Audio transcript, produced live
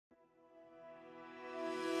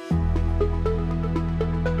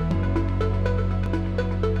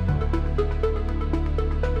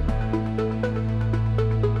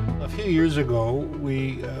years ago,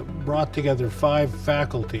 we brought together 5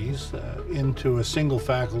 faculties into a single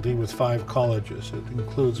faculty with 5 colleges. It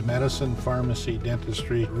includes medicine, pharmacy,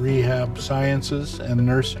 dentistry, rehab sciences, and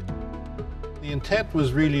nursing. The intent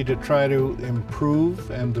was really to try to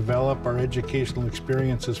improve and develop our educational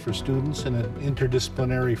experiences for students in an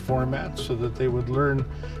interdisciplinary format so that they would learn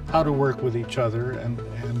how to work with each other and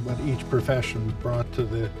what each profession brought to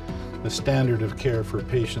the standard of care for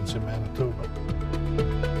patients in Manitoba.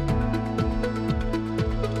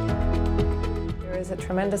 There is a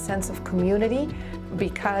tremendous sense of community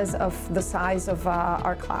because of the size of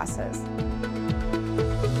our classes.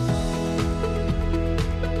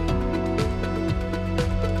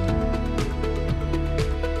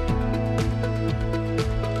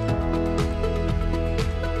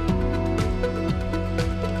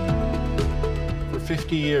 For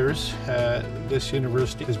 50 years, this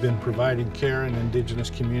university has been providing care in Indigenous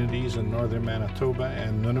communities in northern Manitoba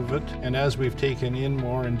and Nunavut. And as we've taken in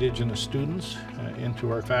more Indigenous students into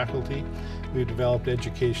our faculty, we've developed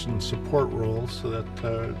education support roles so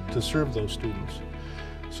that, to serve those students.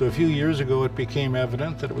 So a few years ago, it became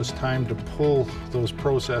evident that it was time to pull those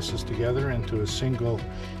processes together into a single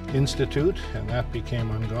institute, and that became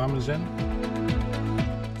Ungamazin.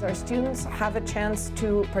 Our students have a chance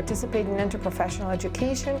to participate in interprofessional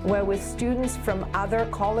education, where with students from other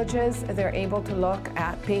colleges, they're able to look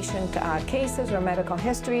at patient cases or medical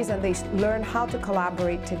histories, and they learn how to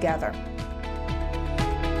collaborate together.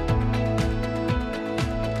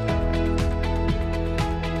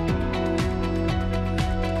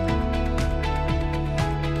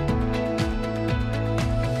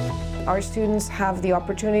 Our students have the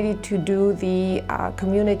opportunity to do the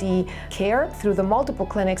community care through the multiple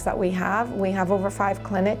clinics that we have. We have over 5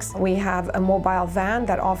 clinics. We have a mobile van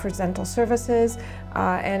that offers dental services,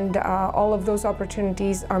 and all of those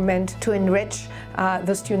opportunities are meant to enrich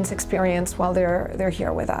the students' experience while they're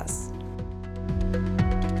here with us.